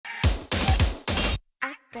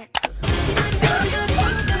Engines,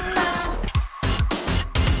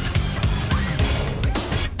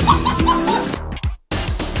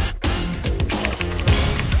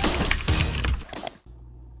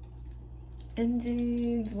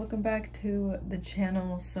 welcome back to the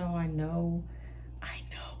channel. So I know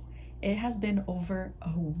it has been over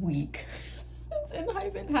a week since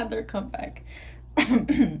ENHYPEN had their comeback.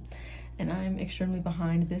 And I'm extremely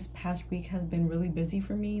behind. This past week has been really busy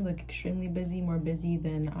for me, like extremely busy, more busy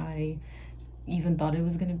than I even thought it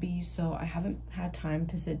was gonna be. So I haven't had time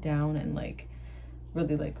to sit down and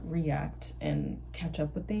really react and catch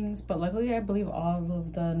up with things. But luckily I believe all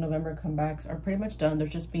of the November comebacks are pretty much done.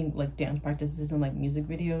 There's just being like dance practices and like music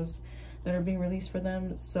videos that are being released for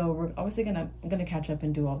them. So we're obviously gonna catch up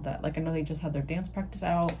and do all of that. Like I know they just had their dance practice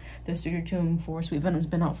out. The studio tune for Sweet Venom's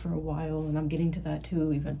been out for a while, and I'm getting to that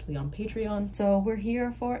too eventually on Patreon. So we're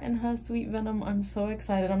here for ENHYPEN Sweet Venom. I'm so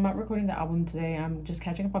excited. I'm not recording the album today. I'm just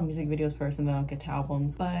catching up on music videos first and then I'll get to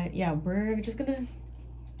albums. But yeah, we're just gonna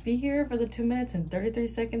be here for the 2 minutes and 33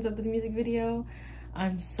 seconds of this music video.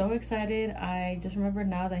 I'm so excited. I just remembered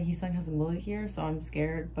now that heeseung has a mullet here, so I'm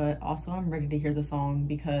scared, but also I'm ready to hear the song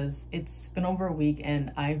because it's been over a week and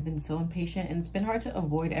I've been so impatient, and it's been hard to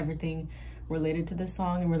avoid everything related to this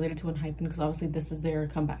song and related to ENHYPEN because obviously this is their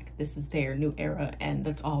comeback, this is their new era, and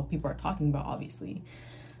that's all people are talking about, obviously.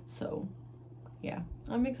 So yeah,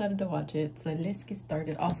 I'm excited to watch it. So let's get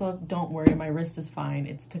started. Also, don't worry, my wrist is fine.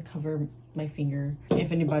 It's to cover my finger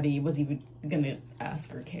if anybody was even gonna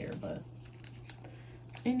ask or care. But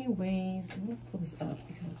anyways, I'm gonna pull this up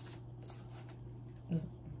because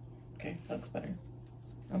okay, that looks better.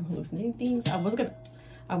 I'm hallucinating things. I was gonna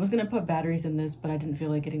put batteries in this, but I didn't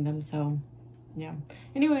feel like getting them, so yeah.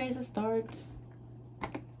 Anyways, let's start.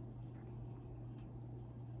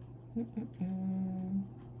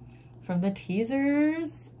 From the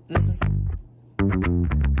teasers, this is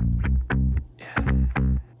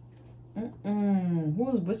who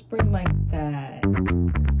was whispering like that?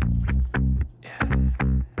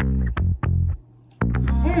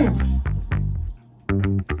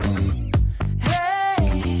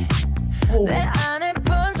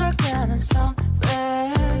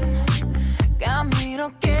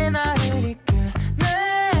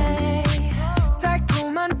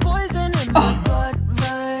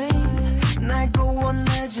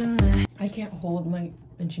 I can't hold my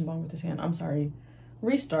bong with this hand. I'm sorry.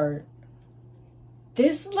 Restart.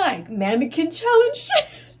 This like mannequin challenge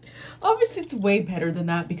shit. Obviously it's way better than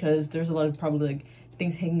that because there's a lot of probably like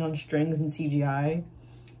things hanging on strings and CGI.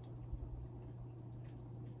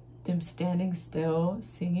 Them standing still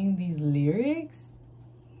singing these lyrics.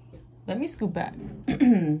 Let me scoot back.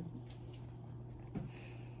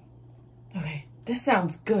 Okay, this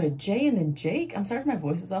sounds good. Jay and then Jake. I'm sorry if my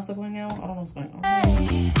voice is also going out. I don't know what's going on.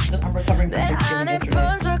 I'm recovering from Thanksgiving yesterday.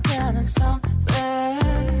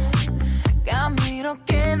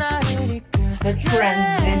 The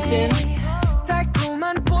transition.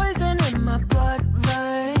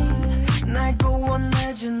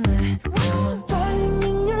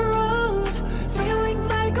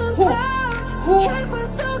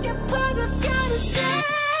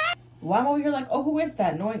 Why am I over here like, oh, who is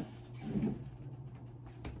that? Knowing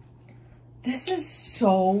this is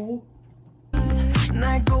so.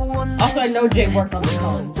 Also, I know Jay worked on this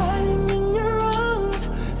song.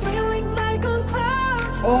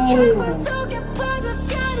 Oh, it's so good.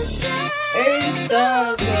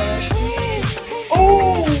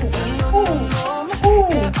 Oh,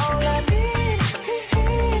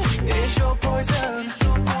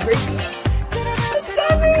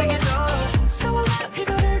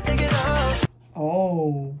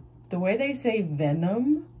 oh, the way they say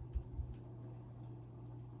Venom.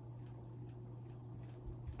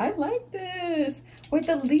 I like this. Wait,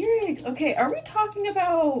 the lyrics. Okay, are we talking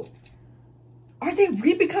about, are they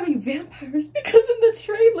re-becoming vampires? Because in the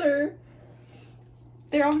trailer,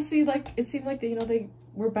 they're obviously like, it seemed like they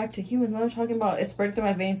were back to humans. I was talking about it's spread through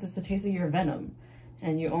my veins. It's the taste of your venom.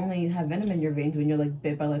 And you only have venom in your veins when you're like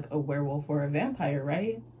bit by like a werewolf or a vampire,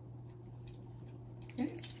 right? I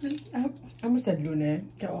almost said Lune.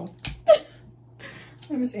 Y'all.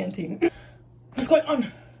 I miss Auntie. What's going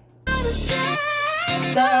on?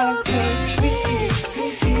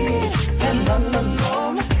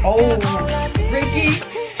 Oh, Ricky.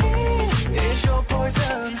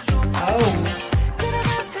 Oh.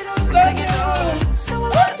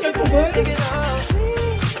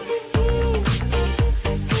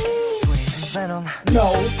 No.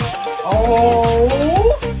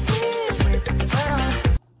 Oh.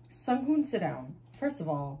 Sunghoon, sit down. First of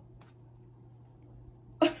all,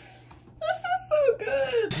 this is so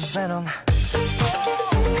good. Venom.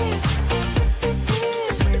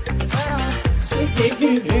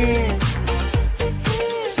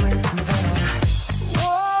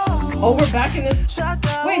 Oh, we're back in this.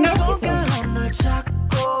 Wait, no,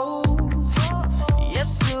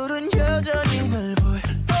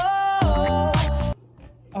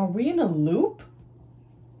 are we in a loop?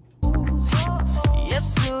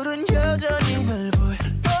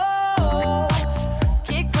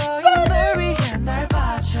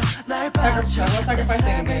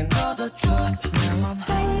 Sacrificing again.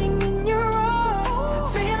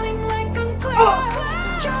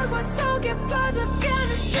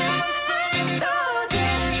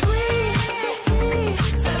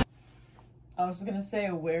 I was gonna say,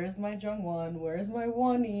 where's my jungwon? Where's my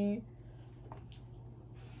wonnie?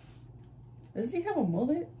 Does he have a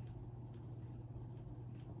mullet?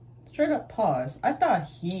 Straight up pause. I thought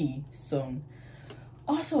heeseung.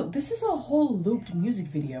 Also, this is a whole looped music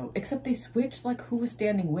video, except they switched like who was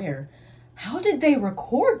standing where. How did they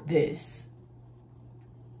record this?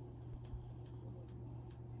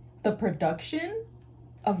 The production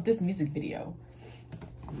of this music video.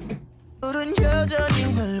 I'm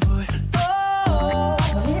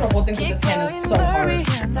gonna hold things with this hand is so hard.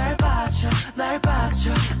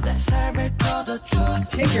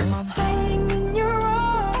 Take your mom.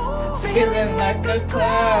 Feeling like a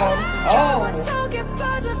cloud. Oh.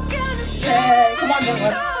 Yeah, come on,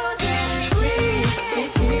 Jungwon.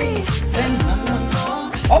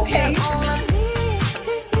 Okay.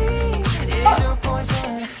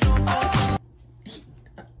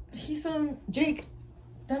 Heeseung, Jake.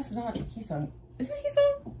 That's not heeseung. Is it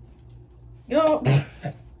heeseung? Yo,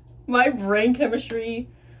 my brain chemistry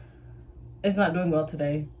is not doing well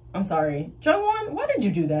today. I'm sorry. Jungwon, why did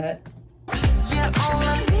you do that?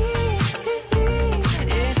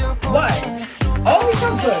 What? Oh, he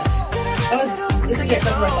sounds good. This is it.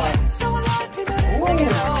 That's what I thought. Ooh,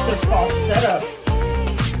 this false setup.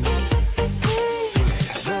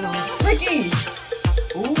 Ricky!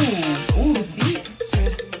 Ooh, this beat.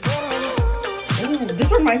 Ooh,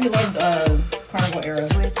 this reminds me a lot of Carnival era.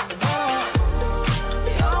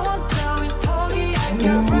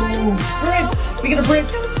 Ooh, bridge! We get a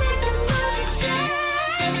bridge.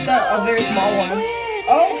 It's a very small one.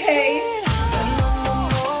 Okay.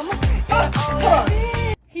 Come on.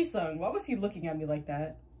 Heeseung, why was he looking at me like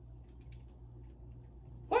that?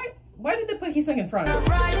 What? Why did they put Heeseung in front? Ooh,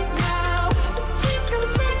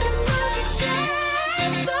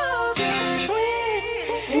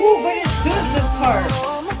 but it suits this part.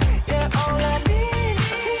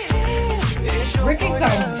 Ricky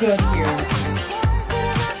sounds good here.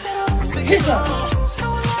 Heeseung.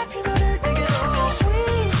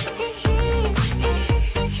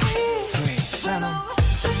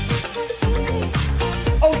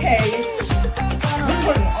 Okay, what's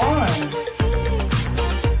going on?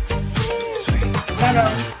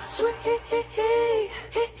 Venom.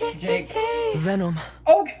 Jake. Venom.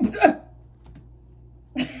 Okay.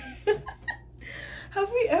 Have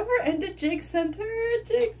we ever ended Jake Center?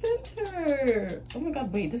 Jake Center. Oh my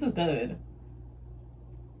god, wait, this is good.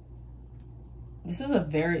 This is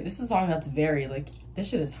a song that's very, like, this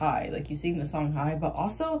shit is high. Like, you sing the song high, but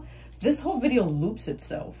also, this whole video loops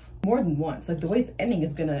itself more than once. Like, the way it's ending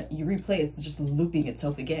is you replay, it's just looping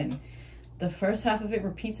itself again. The first half of it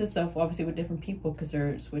repeats itself, obviously, with different people, because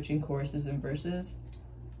they're switching choruses and verses.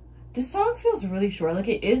 This song feels really short. Like,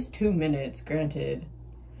 it is 2 minutes, granted.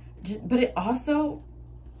 But it also,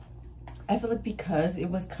 I feel like because it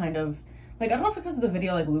was kind of, like, I don't know if because the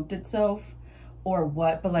video, like, looped itself, or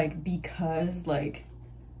what, but like because like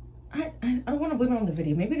I don't want to blame it on the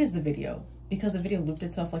video. Maybe it is the video, because the video looped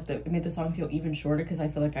itself, like it made the song feel even shorter, because I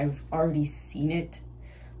feel like I've already seen it.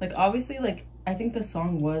 Like, obviously, like, I think the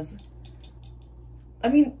song was, I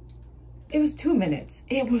mean, it was 2 minutes.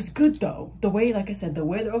 It was good though. The way, like I said, the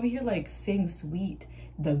way they're over here like sing sweet,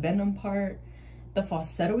 the Venom part, the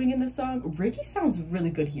falsettoing in the song. Ricky sounds really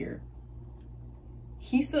good here.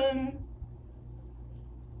 Heeseung,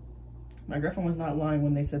 my girlfriend was not lying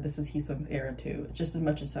when they said this is Heeseung's era too, just as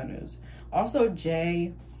much as Sunoo's. Also,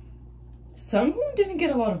 Sunghoon didn't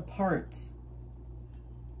get a lot of parts.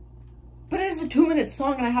 But it is a 2 minute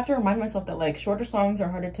song, and I have to remind myself that, like, shorter songs are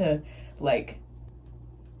harder to, like,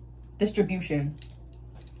 distribution.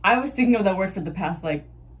 I was thinking of that word for the past, like,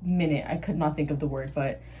 minute. I could not think of the word,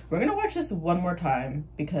 but we're gonna watch this one more time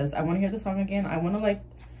because I want to hear the song again. I want to, like,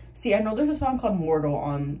 see, I know there's a song called Mortal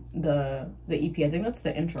on the EP. I think that's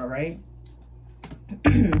the intro, right?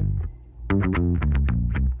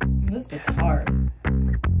 This guitar.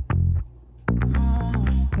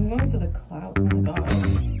 I'm going to the cloud. Oh my god.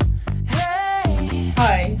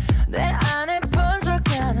 Hi.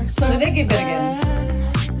 So did they give it again?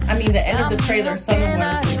 I mean, the end of the trailer, someone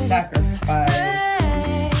went to be sacrificed.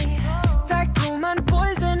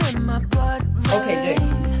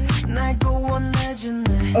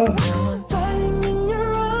 Ooh,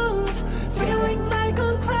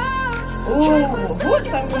 who is singing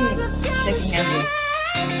shaking hands?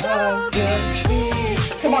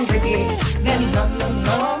 Come on, Ricky. Venom.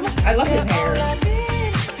 I love his hair.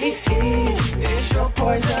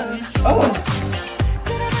 Oh,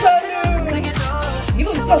 he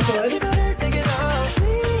looks so good.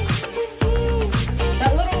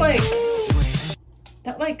 That little like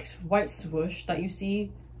white swoosh that you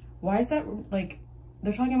see. Why is that like?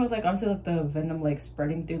 They're talking about like obviously like the venom like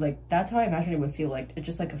spreading through. Like that's how I imagine it would feel like. It's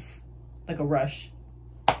just like a rush.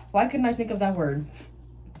 Why couldn't I think of that word?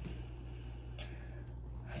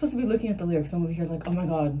 I'm supposed to be looking at the lyrics. I'm over here like, oh my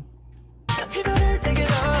god.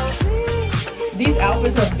 These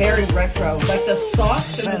outfits are very retro. Like the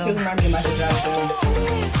socks and the shoes remind me of Michael Jackson.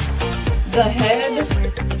 The head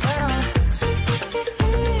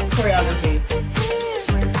choreography.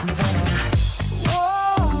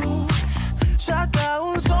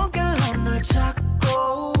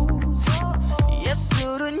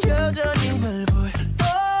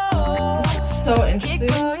 This is so interesting.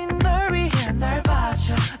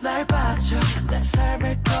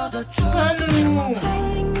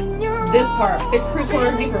 This part, it's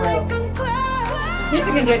pre-choreography for real.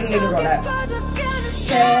 Heeseung and Jaden need to roll that.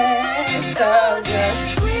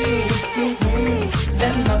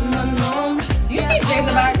 Do you see Jay in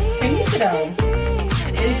the back? Can you sit down?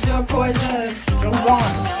 Is your poison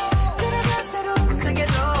jungwon?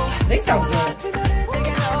 They sound good.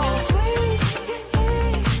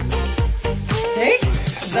 Jake?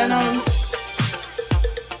 Venom.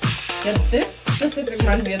 Yeah, this specific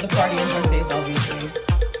reminds me of the party and birthdays, obviously.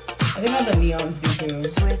 I think all the neons do too.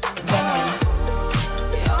 Venom.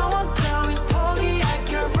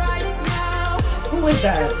 Who is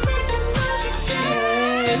that?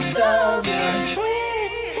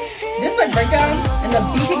 This like breakdown and the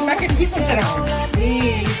beat taking back and he's so sit down.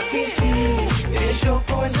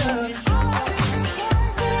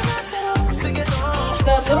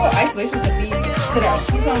 The little isolation with the beat. Sit down.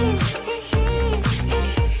 He's on.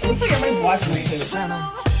 It looks like everybody's watching me too.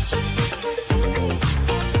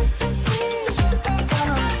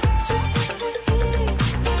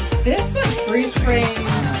 This like freeze frame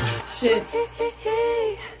shit.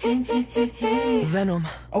 Venom.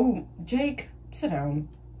 Oh, Jake, sit down.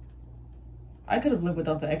 I could have lived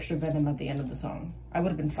without the extra venom at the end of the song. I would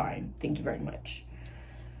have been fine. Thank you very much.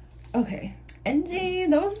 Okay. NG,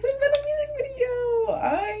 that was a Sweet Venom music video.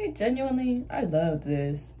 I loved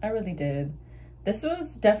this. I really did. This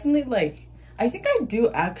was definitely like, I think I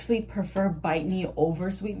do actually prefer Bite Me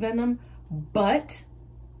over Sweet Venom, but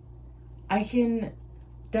I can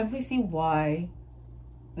definitely see why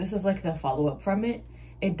this is like the follow-up from it.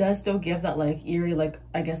 It does still give that like eerie, like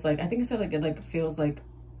I guess like I think I said like it like feels like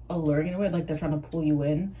alluring in a way, like they're trying to pull you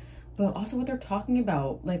in, but also what they're talking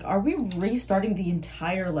about, like are we restarting the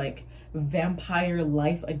entire like vampire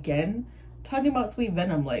life again? Talking about Sweet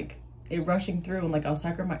Venom, like it rushing through and like I'll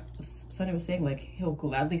sacrifice. Sunny was saying like he'll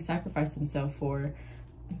gladly sacrifice himself for.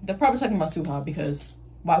 They're probably talking about Suha because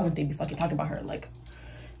why wouldn't they be fucking talking about her? Like,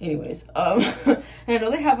 anyways, and I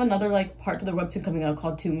know they have another like part to the webtoon coming out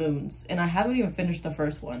called 2 Moons, and I haven't even finished the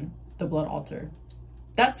first one, The Blood Altar.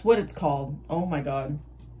 That's what it's called. Oh my god.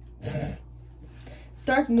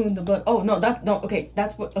 Dark Moon, The Blood. Oh no, okay,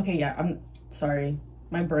 that's what. Okay, yeah, I'm sorry,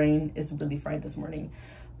 my brain is really fried this morning,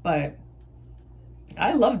 but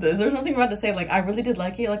I love this. There's nothing about to say. Like I really did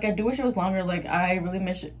like it. Like I do wish it was longer. Like I really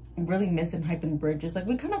miss ENHYPEN bridges. Like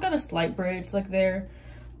we kind of got a slight bridge like there,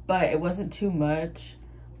 but it wasn't too much.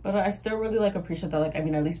 But I still really like appreciate that. Like I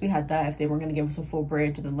mean, at least we had that. If they weren't gonna give us a full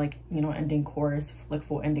bridge and then like, you know, ending chorus, like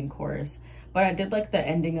full ending chorus. But I did like the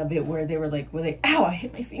ending of it where they were like, ow, I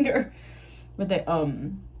hit my finger. Where they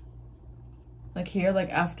like here, like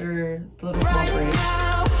after the little small bridge.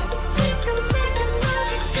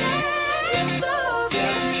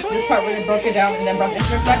 This part where they broke it down and then brought the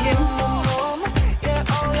instruments back in.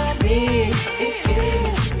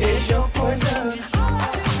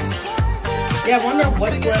 Yeah, I wonder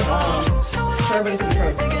what's going on for everybody to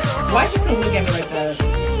approach. Why is she so looking at me like that?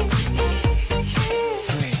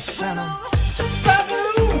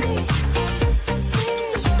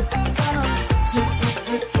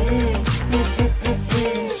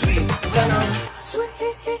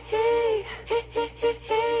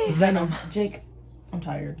 Venom. Jake, I'm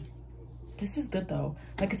tired. This is good though.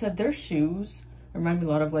 Like I said, their shoes remind me a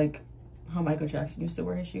lot of like how Michael Jackson used to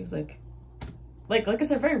wear his shoes. Like I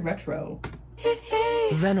said, very retro.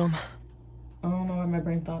 Venom. I don't know why my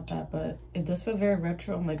brain thought that, but it does feel very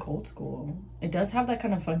retro and like old school. It does have that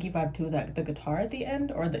kind of funky vibe too. That the guitar at the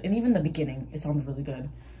end, and even the beginning, it sounded really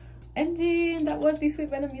good. And that was the Sweet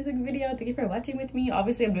Venom music video. Thank you for watching with me.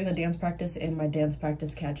 Obviously, I'm doing a dance practice in my dance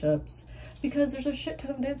practice catch-ups because there's a shit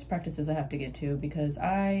ton of dance practices I have to get to because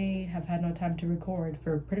I have had no time to record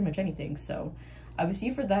for pretty much anything. So I will see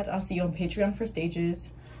you for that. I'll see you on Patreon for stages,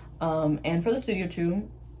 and for the studio too,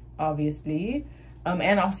 obviously.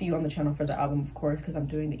 And I'll see you on the channel for the album, of course, because I'm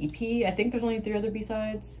doing the EP. I think there's only 3 other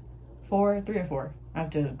B-sides. 3 or 4. I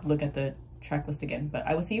have to look at the track list again. But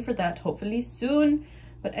I will see you for that, hopefully soon.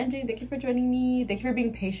 But NJ, thank you for joining me. Thank you for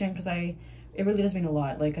being patient, because it really does mean a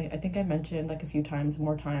lot. Like, I think I mentioned, like, a few times,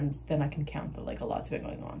 more times than I can count, that, like, a lot's been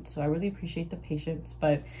going on. So I really appreciate the patience.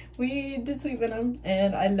 But we did Sweet Venom,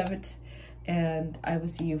 and I love it. And I will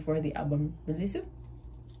see you for the album really soon.